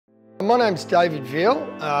my name's David Veal.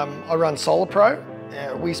 I run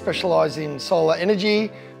Solarpro. We specialise in solar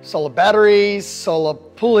energy, solar batteries, solar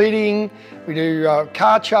pool heating. We do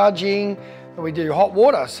car charging, and we do hot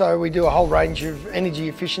water. So we do a whole range of energy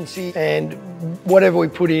efficiency, and whatever we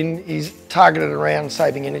put in is targeted around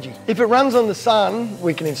saving energy. If it runs on the sun,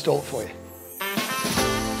 we can install it for you.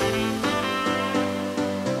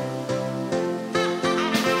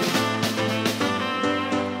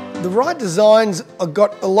 The right designs have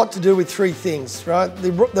got a lot to do with three things, right?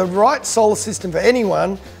 The right solar system for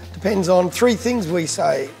anyone depends on three things we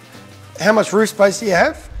say. How much roof space do you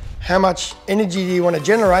have? How much energy do you want to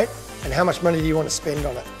generate? And how much money do you want to spend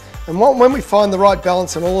on it? And when we find the right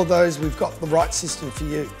balance in all of those, we've got the right system for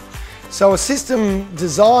you. So a system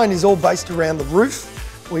design is all based around the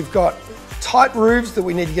roof. We've got tight roofs that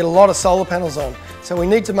we need to get a lot of solar panels on. So we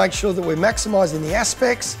need to make sure that we're maximising the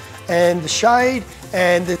aspects and the shade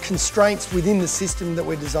and the constraints within the system that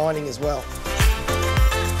we're designing as well.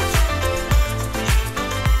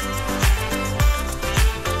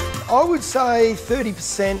 I would say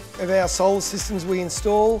 30% of our solar systems we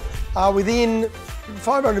install are within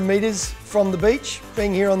 500 metres from the beach,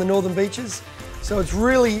 being here on the northern beaches. So it's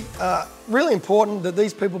really, really important that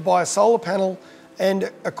these people buy a solar panel and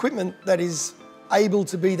equipment that is able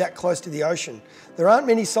to be that close to the ocean. There aren't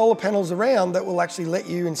many solar panels around that will actually let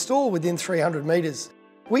you install within 300 metres.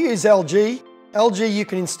 We use LG. LG you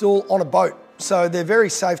can install on a boat, so they're very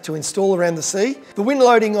safe to install around the sea. The wind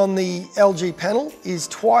loading on the LG panel is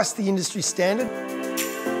twice the industry standard.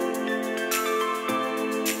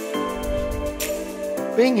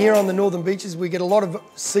 Being here on the northern beaches, we get a lot of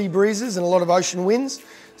sea breezes and a lot of ocean winds,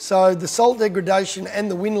 so the salt degradation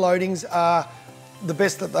and the wind loadings are the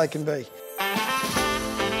best that they can be.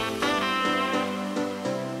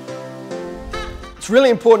 It's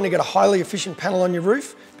really important to get a highly efficient panel on your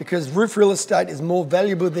roof because roof real estate is more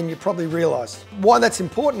valuable than you probably realise. Why that's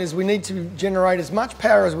important is we need to generate as much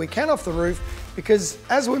power as we can off the roof because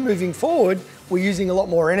as we're moving forward, we're using a lot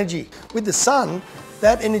more energy. With the sun,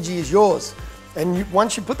 that energy is yours. And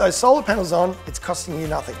once you put those solar panels on, it's costing you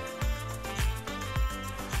nothing.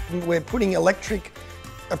 We're putting electric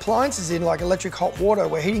appliances in, like electric hot water.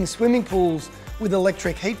 We're heating swimming pools with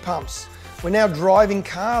electric heat pumps. We're now driving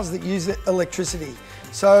cars that use electricity.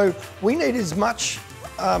 So we need as much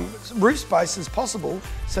roof space as possible.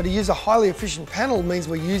 So to use a highly efficient panel means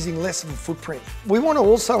we're using less of a footprint. We want to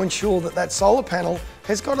also ensure that that solar panel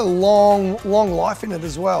has got a long life in it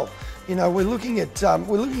as well. You know, we're looking at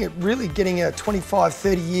really getting a 25,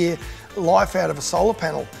 30 year life out of a solar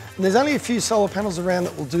panel. And there's only a few solar panels around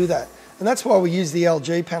that will do that. And that's why we use the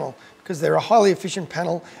LG panel, because they're a highly efficient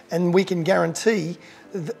panel and we can guarantee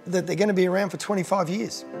that they're going to be around for 25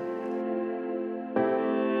 years.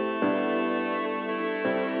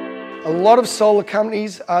 A lot of solar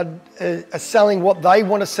companies are selling what they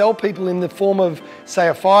want to sell people in the form of, say,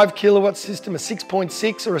 a 5 kilowatt system, a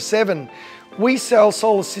 6.6 or a 7. We sell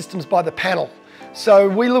solar systems by the panel. So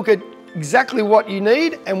we look at exactly what you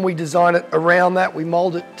need and we design it around that. We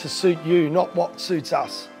mould it to suit you, not what suits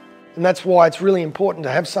us. And that's why it's really important to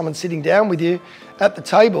have someone sitting down with you at the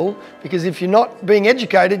table, because if you're not being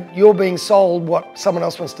educated, you're being sold what someone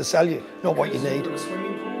else wants to sell you, not what you need.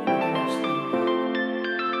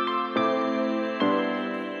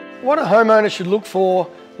 What a homeowner should look for,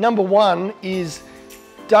 number one, is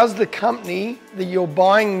does the company that you're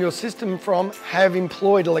buying your system from have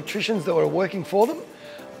employed electricians that are working for them?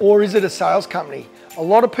 Or is it a sales company? A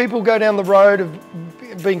lot of people go down the road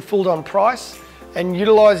of being fooled on price and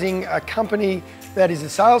utilising a company that is a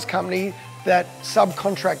sales company that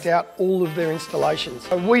subcontract out all of their installations.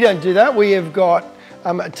 So we don't do that. We have got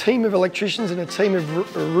a team of electricians and a team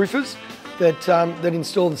of roofers that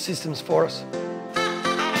install the systems for us.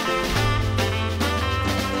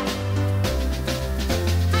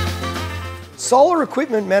 Solar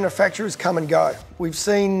equipment manufacturers come and go. We've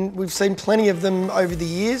seen plenty of them over the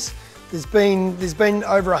years. There's been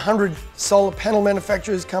over 100 solar panel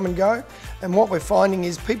manufacturers come and go, and what we're finding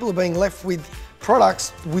is people are being left with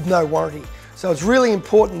products with no warranty. So it's really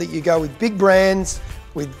important that you go with big brands,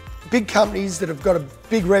 with big companies that have got a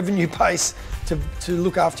big revenue base to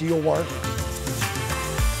look after your warranty.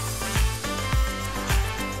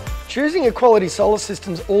 Choosing a quality solar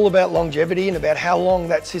system is all about longevity and about how long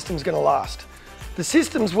that system's going to last. The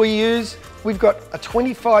systems we use, we've got a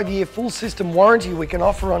 25-year full system warranty we can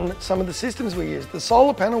offer on some of the systems we use. The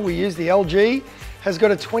solar panel we use, the LG, has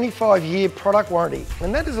got a 25-year product warranty,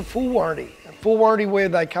 and that is a full warranty where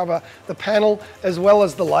they cover the panel as well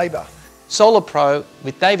as the labour. Solarpro,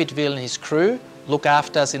 with David Veal and his crew, look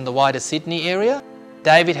after us in the wider Sydney area.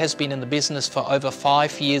 David has been in the business for over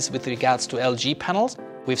 5 years with regards to LG panels.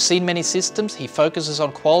 We've seen many systems. He focuses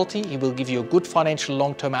on quality. He will give you a good financial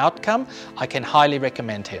long-term outcome. I can highly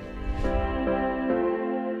recommend him.